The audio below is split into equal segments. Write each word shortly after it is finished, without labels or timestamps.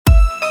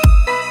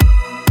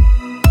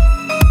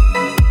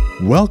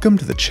Welcome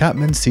to the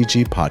Chapman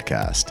CG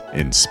podcast,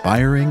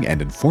 inspiring and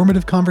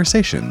informative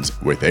conversations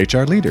with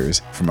HR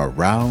leaders from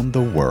around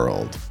the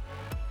world.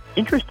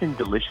 Interest in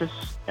delicious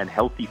and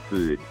healthy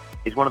food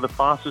is one of the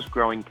fastest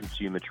growing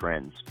consumer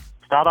trends.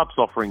 Startups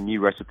offering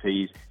new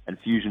recipes and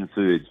fusion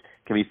foods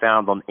can be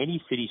found on any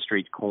city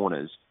street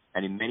corners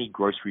and in many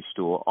grocery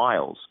store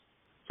aisles.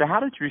 So how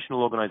do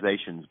traditional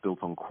organizations built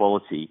on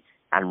quality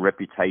and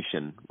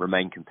reputation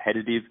remain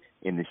competitive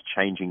in this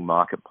changing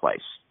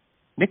marketplace?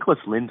 Niklas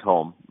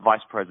Lindholm,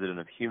 Vice President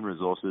of Human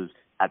Resources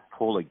at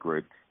Paulig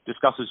Group,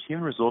 discusses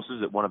human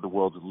resources at one of the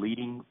world's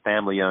leading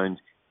family-owned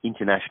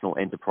international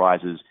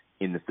enterprises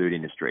in the food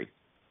industry.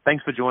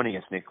 Thanks for joining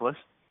us, Niklas.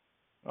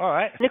 All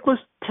right. Niklas,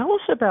 tell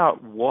us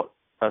about what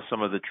are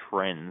some of the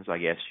trends, I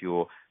guess,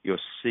 you're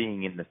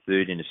seeing in the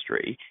food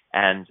industry,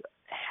 and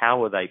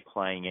how are they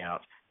playing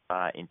out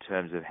in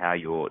terms of how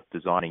you're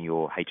designing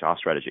your HR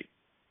strategy?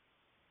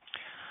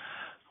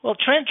 Well,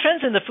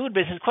 trends in the food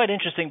business is quite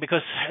interesting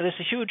because there's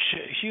a huge,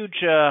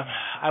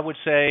 I would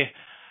say,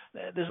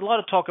 there's a lot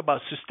of talk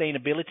about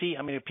sustainability.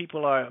 I mean,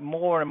 people are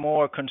more and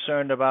more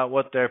concerned about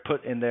what they're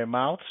put in their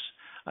mouths.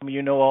 I mean,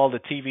 you know, all the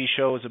TV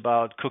shows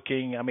about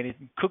cooking. I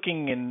mean,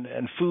 cooking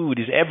and food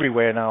is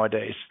everywhere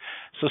nowadays.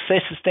 So,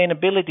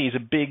 sustainability is a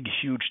big,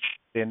 huge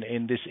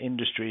in this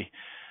industry.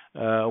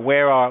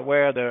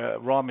 Where the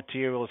raw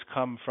materials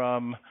come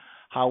from,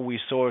 how we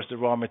source the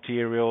raw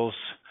materials,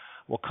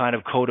 what kind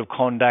of code of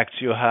conduct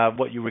you have,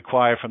 what you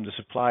require from the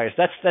suppliers.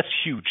 That's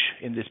huge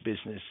in this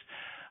business.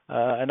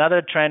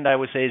 Another trend I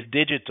would say is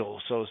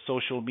digital, so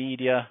social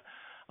media.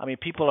 I mean,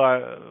 people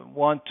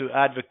want to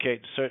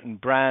advocate certain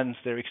brands.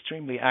 They're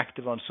extremely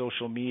active on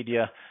social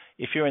media.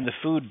 If you're in the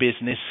food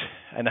business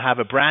and have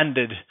a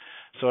branded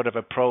sort of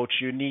approach,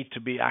 you need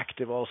to be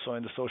active also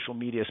in the social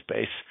media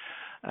space,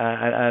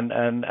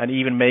 and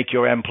even make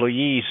your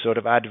employees sort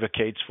of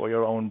advocates for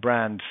your own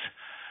brands.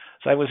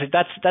 So I would say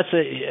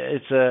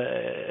it's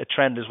a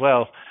trend as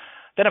well.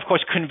 Then of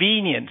course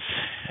convenience.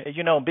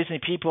 You know, busy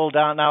people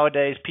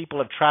nowadays. People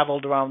have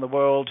traveled around the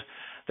world.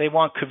 They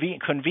want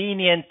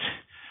convenient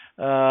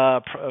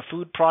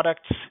food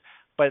products,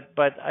 but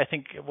I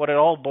think what it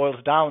all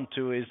boils down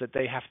to is that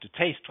they have to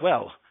taste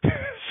well.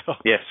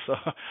 Yes.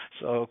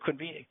 So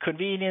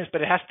convenience,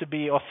 but it has to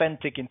be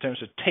authentic in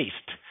terms of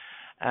taste,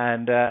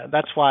 and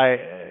that's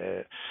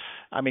why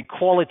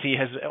quality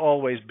has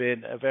always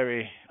been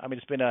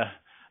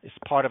it's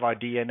part of our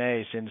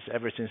DNA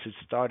ever since it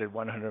started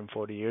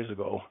 140 years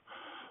ago.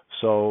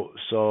 So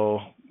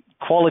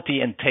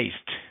quality and taste.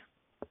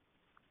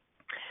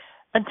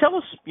 And tell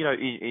us,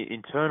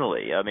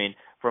 internally, I mean,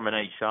 from an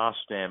HR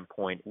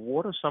standpoint,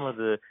 what are some of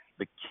the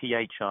key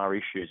HR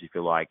issues, if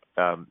you like,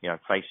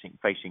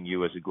 facing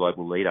you as a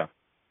global leader?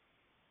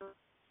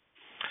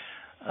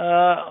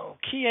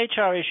 Key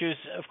HR issues,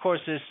 of course,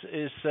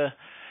 is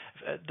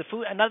the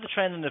food. Another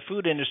trend in the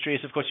food industry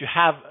is, of course, you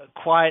have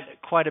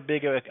quite a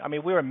bigger. I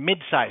mean, we're a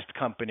mid-sized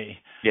company.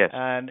 Yes.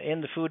 And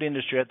in the food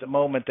industry at the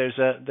moment, you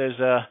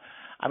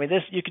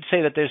could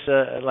say that there's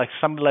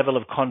some level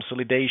of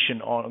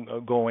consolidation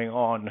going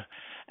on.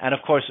 And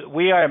of course,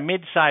 we are a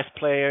mid-sized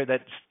player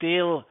that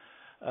still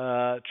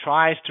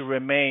tries to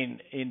remain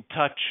in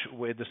touch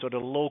with the sort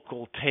of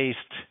local taste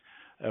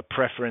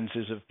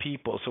preferences of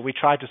people. So we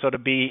try to sort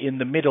of be in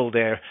the middle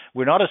there.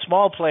 We're not a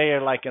small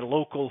player like a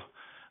local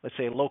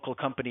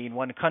company in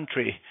one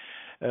country,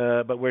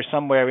 but we're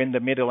somewhere in the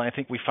middle. And I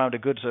think we found a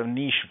good sort of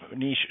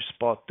niche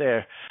spot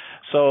there.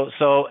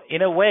 So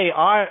in a way,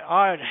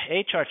 our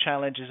HR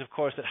challenge is, of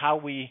course, that how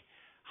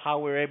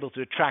we're able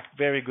to attract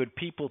very good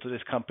people to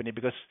this company,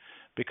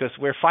 because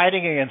we're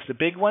fighting against the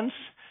big ones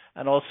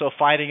and also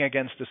fighting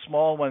against the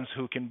small ones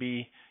who can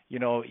be,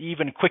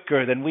 even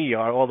quicker than we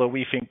are. Although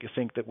we think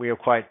that we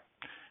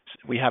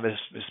have a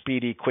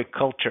speedy, quick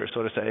culture,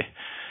 so to say.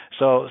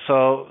 So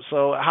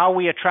how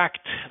we attract,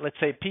 let's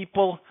say,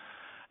 people,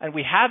 and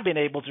we have been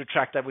able to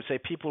attract, I would say,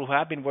 people who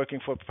have been working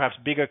for perhaps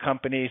bigger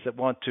companies that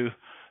want to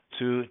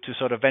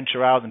sort of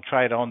venture out and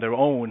try it on their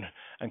own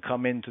and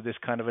come into this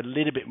kind of a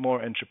little bit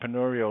more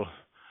entrepreneurial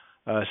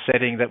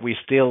setting that we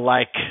still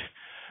like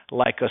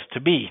us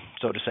to be,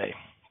 so to say.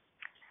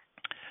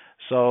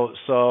 So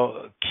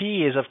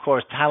key is, of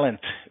course, talent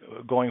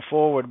going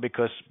forward,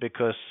 because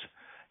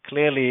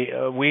clearly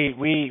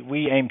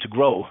we aim to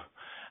grow,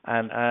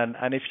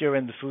 and if you're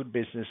in the food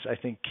business, I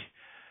think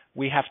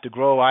we have to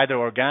grow either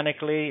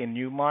organically in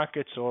new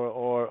markets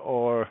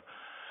or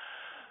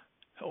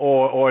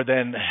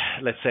then,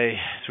 let's say,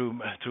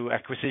 through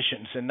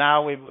acquisitions. And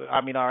now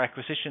our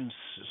acquisitions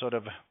sort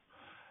of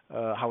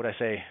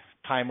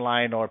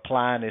timeline or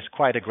plan is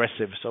quite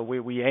aggressive. So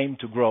we aim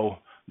to grow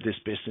this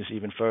business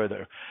even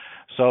further.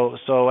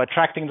 So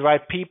attracting the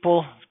right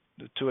people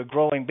to a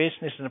growing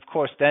business, and of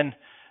course then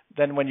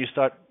when you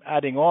start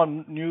adding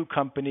on new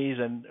companies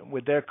and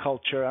with their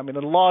culture, a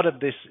lot of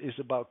this is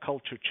about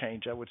culture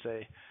change, I would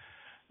say,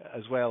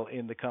 as well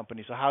in the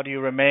company. So how do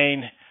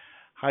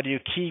you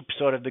keep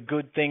sort of the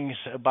good things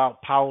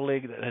about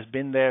Paulig that has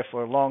been there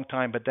for a long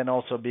time, but then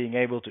also being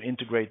able to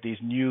integrate these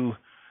new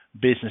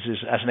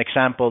businesses. As an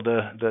example,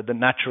 the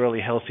naturally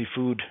healthy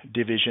food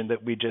division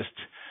that we just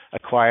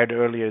acquired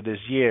earlier this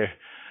year.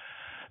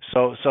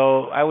 So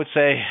I would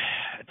say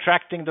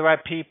attracting the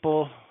right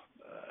people,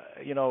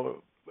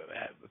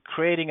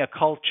 creating a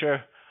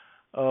culture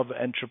of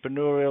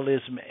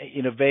entrepreneurialism,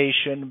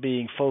 innovation,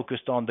 being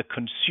focused on the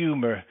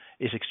consumer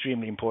is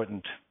extremely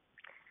important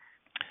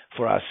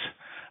for us,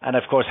 and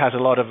of course has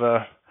a lot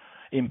of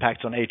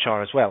impact on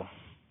HR as well.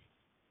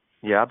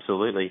 Yeah,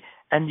 absolutely.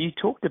 And you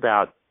talked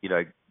about,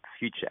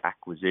 future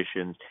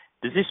acquisitions.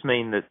 Does this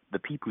mean that the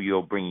people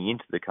you're bringing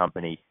into the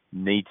company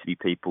need to be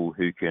people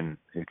who can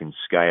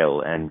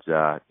scale and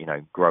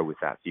grow with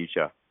that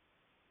future?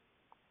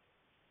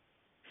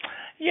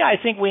 Yeah,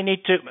 I think we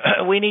need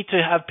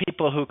to have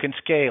people who can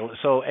scale.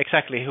 So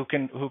exactly, who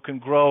can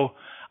grow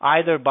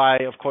either by,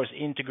 of course,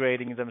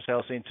 integrating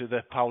themselves into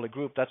the Paulig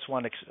Group. That's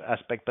one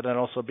aspect, but then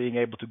also being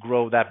able to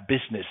grow that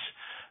business.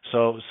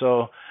 So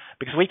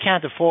because we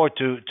can't afford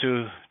to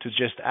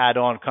just add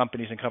on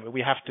companies and companies,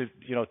 we have to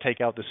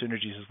take out the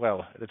synergies as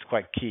well. That's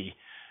quite key,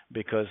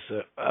 because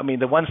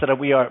the ones that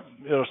we are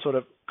sort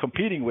of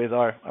competing with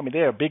they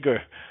are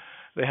bigger.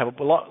 They have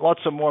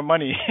lots of more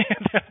money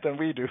than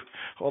we do,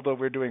 although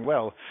we're doing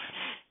well.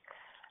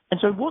 And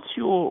so, what's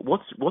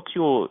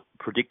your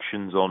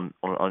predictions on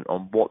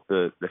what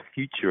the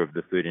future of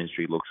the food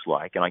industry looks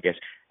like, and I guess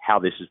how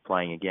this is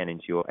playing again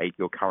into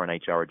your current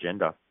HR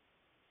agenda?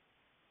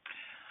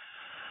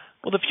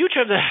 Well, the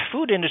future of the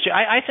food industry,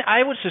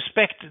 I would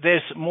suspect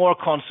there's more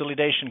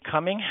consolidation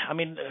coming.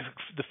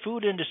 The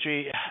food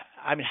industry,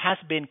 has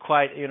been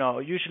quite,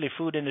 usually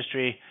food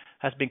industry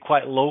has been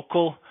quite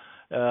local,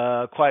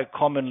 quite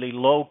commonly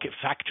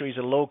factories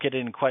are located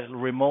in quite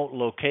remote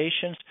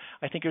locations.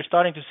 I think you're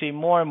starting to see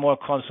more and more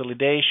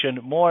consolidation,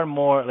 more and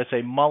more, let's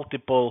say,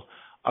 multiple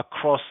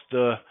across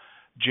the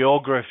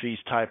geographies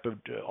type of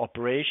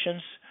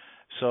operations.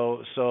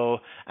 So,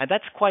 and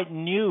that's quite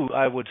new,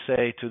 I would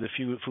say, to the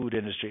food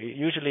industry.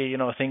 Usually,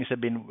 things have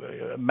been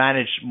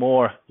managed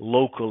more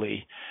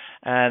locally.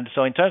 And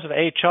so in terms of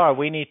HR,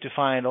 we need to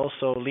find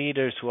also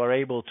leaders who are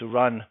able to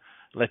run,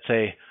 let's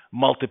say,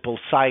 multiple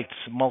sites,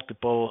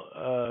 multiple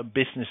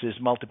businesses,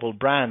 multiple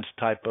brands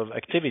type of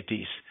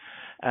activities.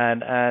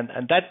 And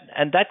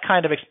that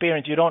kind of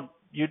experience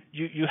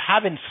you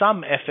have in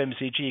some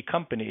FMCG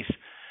companies.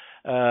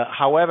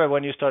 However,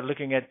 when you start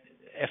looking at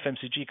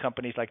FMCG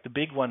companies like the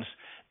big ones,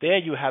 there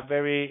you have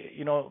very,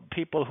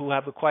 people who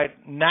have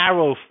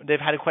they've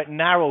had a quite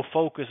narrow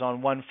focus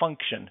on one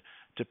function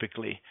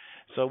typically.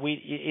 So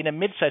in a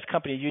mid-sized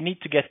company, you need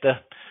to get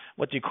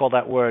what do you call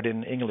that word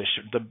in English?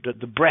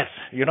 The breadth,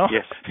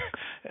 Yes.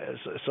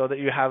 so that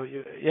you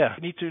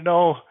need to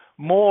know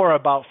more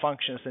about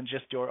functions than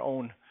just your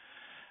own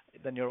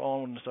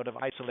sort of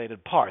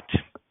isolated part.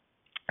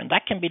 And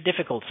that can be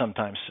difficult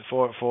sometimes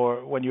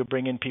for when you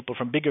bring in people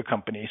from bigger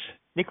companies.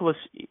 Niklas,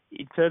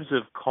 in terms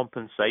of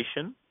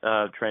compensation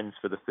trends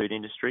for the food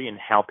industry and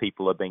how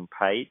people are being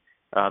paid,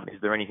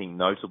 is there anything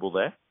notable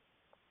there?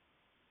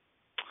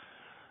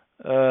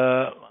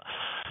 No,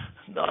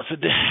 so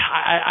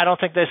I don't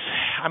think there's.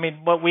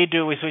 What we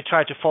do is we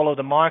try to follow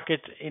the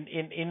market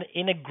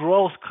in a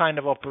growth kind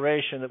of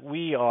operation that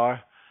we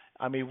are.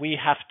 We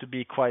have to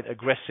be quite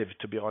aggressive,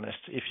 to be honest,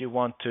 if you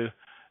want to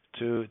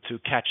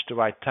catch the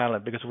right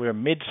talent, because we're a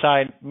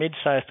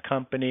mid-sized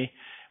company.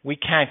 We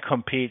can't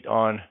compete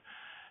on,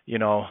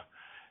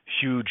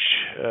 huge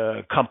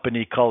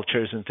company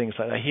cultures and things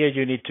like that. Here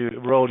you need to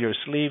roll your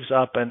sleeves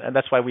up, and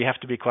that's why we have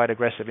to be quite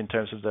aggressive in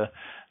terms of the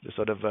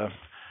sort of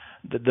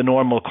the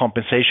normal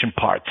compensation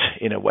part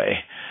in a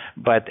way.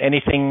 But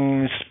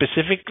anything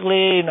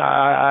specifically,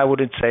 I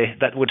wouldn't say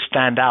that would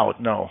stand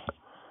out, no.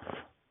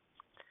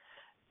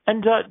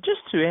 And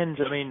just to end,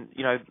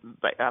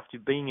 after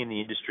being in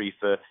the industry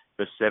for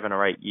 7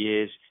 or 8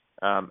 years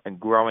and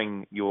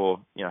growing your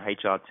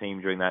HR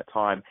team during that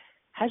time,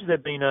 has there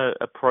been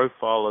a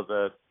profile of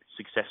a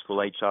successful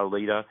HR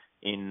leader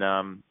in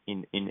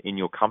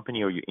your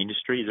company or your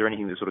industry? Is there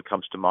anything that sort of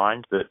comes to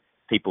mind that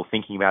people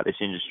thinking about this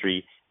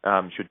industry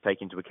should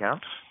take into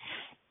account?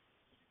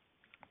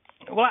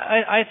 Well,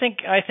 I think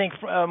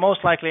most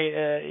likely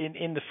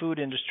in the food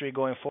industry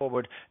going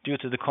forward, due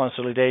to the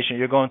consolidation,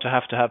 you're going to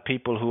have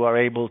people who are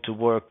able to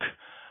work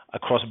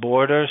across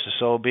borders,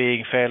 so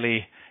being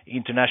fairly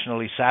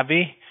internationally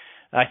savvy.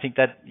 I think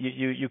that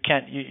you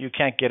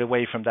can't get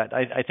away from that.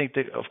 I think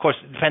that, of course,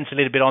 it depends a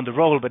little bit on the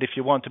role, but if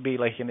you want to be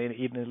like in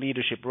a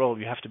leadership role,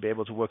 you have to be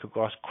able to work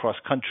across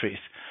countries.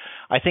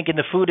 I think in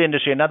the food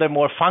industry, another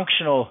more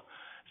functional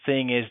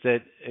thing is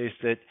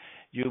that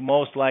you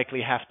most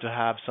likely have to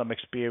have some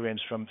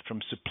experience from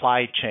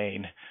supply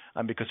chain,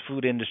 because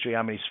food industry,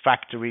 it's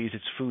factories,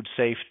 it's food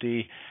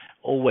safety,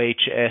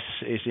 OHS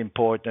is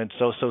important.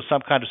 So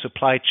some kind of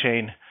supply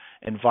chain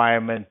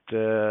environment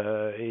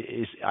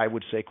is, I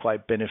would say,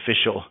 quite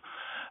beneficial.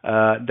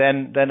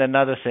 Then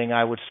another thing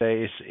I would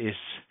say is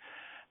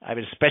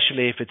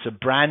especially if it's a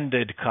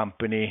branded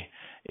company,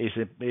 is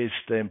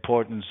the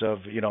importance of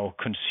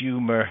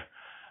consumer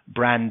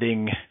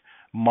branding,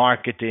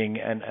 marketing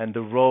and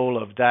the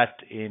role of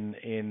that in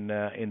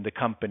the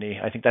company.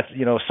 I think that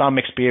some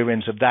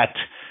experience of that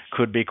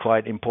could be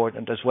quite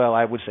important as well.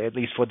 I would say, at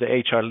least for the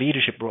HR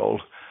leadership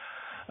role,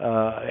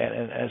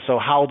 and so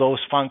how those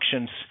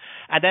functions.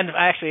 And then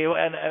actually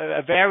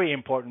a very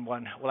important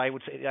one. Well, I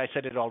would say I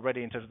said it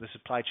already in terms of the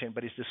supply chain,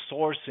 but it's the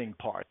sourcing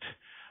part.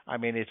 I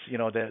mean, it's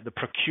the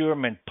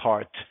procurement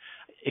part.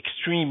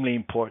 Extremely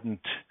important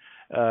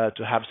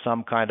to have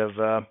some kind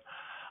of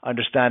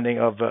understanding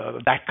of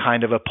that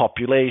kind of a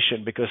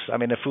population, because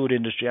the food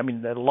industry,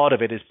 a lot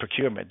of it is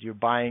procurement. You're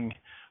buying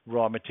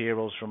raw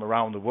materials from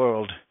around the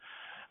world,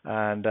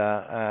 and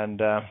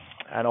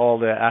all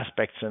the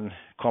aspects and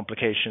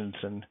complications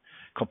and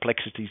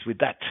complexities with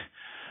that.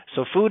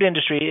 So food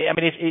industry,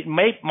 it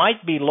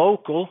might be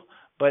local,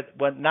 but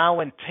now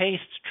when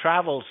taste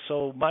travels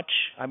so much,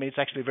 it's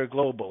actually very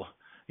global.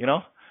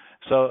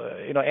 So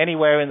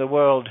anywhere in the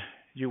world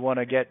you want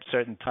to get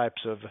certain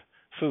types of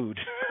food.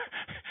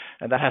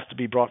 And that has to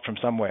be brought from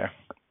somewhere.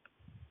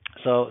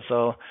 So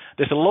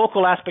there's a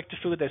local aspect to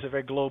food. There's a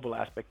very global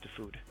aspect to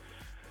food.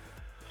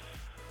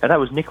 And that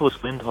was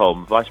Niklas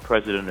Lindholm, Vice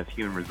President of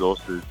Human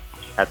Resources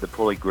at the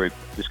Paulig Group,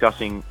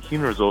 discussing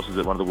human resources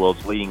at one of the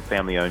world's leading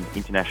family-owned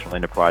international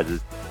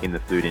enterprises in the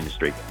food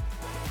industry.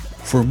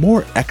 For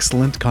more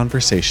excellent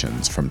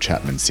conversations from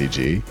Chapman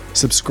CG,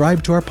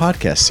 subscribe to our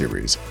podcast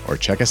series or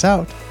check us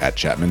out at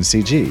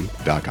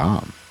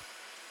chapmancg.com.